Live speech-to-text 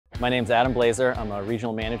My name's Adam Blaser. I'm a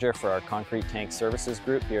regional manager for our concrete tank services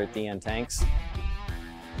group here at DN Tanks.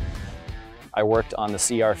 I worked on the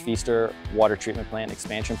CR Feaster water treatment plant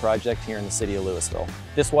expansion project here in the city of Louisville.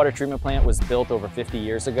 This water treatment plant was built over 50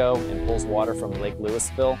 years ago and pulls water from Lake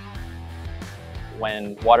Louisville.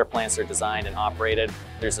 When water plants are designed and operated,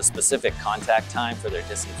 there's a specific contact time for their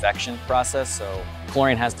disinfection process. So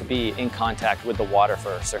chlorine has to be in contact with the water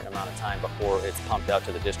for a certain amount of time before it's pumped out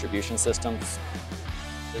to the distribution systems.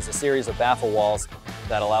 There's a series of baffle walls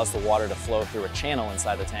that allows the water to flow through a channel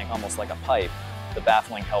inside the tank, almost like a pipe. The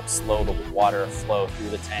baffling helps slow the water flow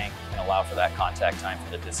through the tank and allow for that contact time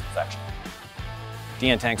for the disinfection.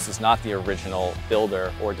 DN Tanks is not the original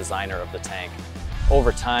builder or designer of the tank.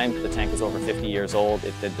 Over time, the tank was over 50 years old.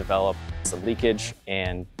 It did develop some leakage,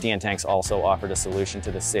 and DN Tanks also offered a solution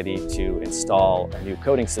to the city to install a new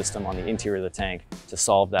coating system on the interior of the tank to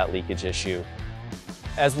solve that leakage issue.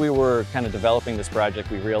 As we were kind of developing this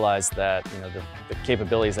project, we realized that the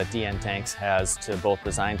capabilities that DN Tanks has to both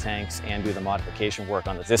design tanks and do the modification work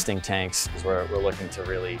on existing tanks is where we're looking to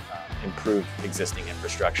really improve existing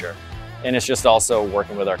infrastructure. And it's just also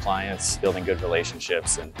working with our clients, building good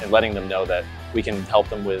relationships and letting them know that we can help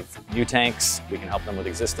them with new tanks, we can help them with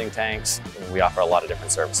existing tanks, and we offer a lot of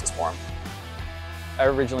different services for them. I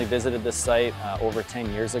originally visited this site over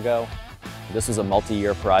 10 years ago. This was a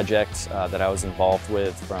multi-year project that I was involved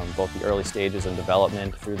with from both the early stages of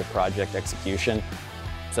development through the project execution.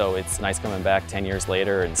 So it's nice coming back 10 years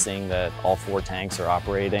later and seeing that all 4 tanks are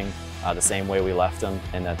operating the same way we left them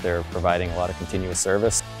and that they're providing a lot of continuous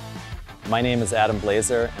service. My name is Adam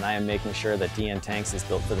Blaser, and I am making sure that DN Tanks is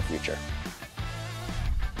built for the future.